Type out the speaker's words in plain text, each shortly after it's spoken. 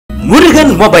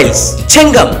Murugan mobiles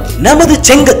Chengam. நமது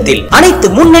செங்கத்தில் அனைத்து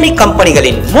முன்னணி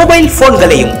கம்பெனிகளின் மொபைல்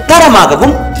போன்களையும்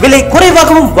தரமாகவும் விலை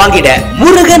குறைவாகவும் வாங்கிட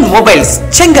முருகன் மொபைல்ஸ்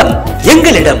செங்கம்.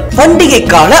 எங்களிடம் பண்டிகை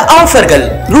கால ஆஃபர்கள்.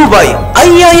 ரூபாய்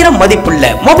 5000 மதிப்புள்ள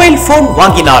மொபைல் போன்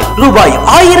வாங்கினால் ரூபாய்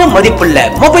 1000 மதிப்புள்ள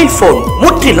மொபைல் போன்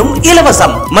முற்றிலும்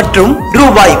இலவசம். மற்றும்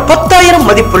ரூபாய் 10,000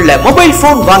 மதிப்புள்ள மொபைல்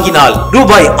போன் வாங்கினால்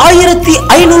ரூபாய்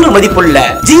 1500 மதிப்புள்ள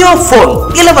ஜியோ போன்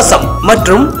இலவசம்.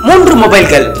 மற்றும் 3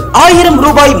 மொபைல்கள் 1000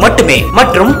 ரூபாய் மட்டுமே.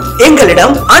 மற்றும்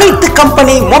எங்களிடம் அனைத்து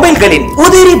கம்பெனி மொபைல்களின்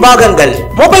உதிரி பாகங்கள்,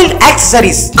 மொபைல்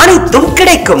ஆக்சசரிஸ் அனைத்தும்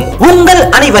கிடைக்கும். உங்கள்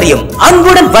அனைவரையும்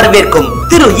அன்புடன் வரவேற்கும்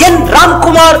திரு என்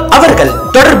ராம்குமார் அவர்கள்.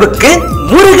 தொடர்புக்கு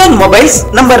முருகன் மொபைல்ஸ்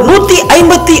நம்பர்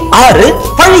 156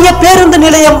 பழைய பேருந்து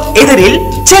நிலையம் எதிரில்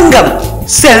செங்கம்.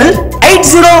 செல்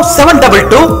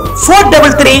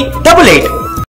 8072243388.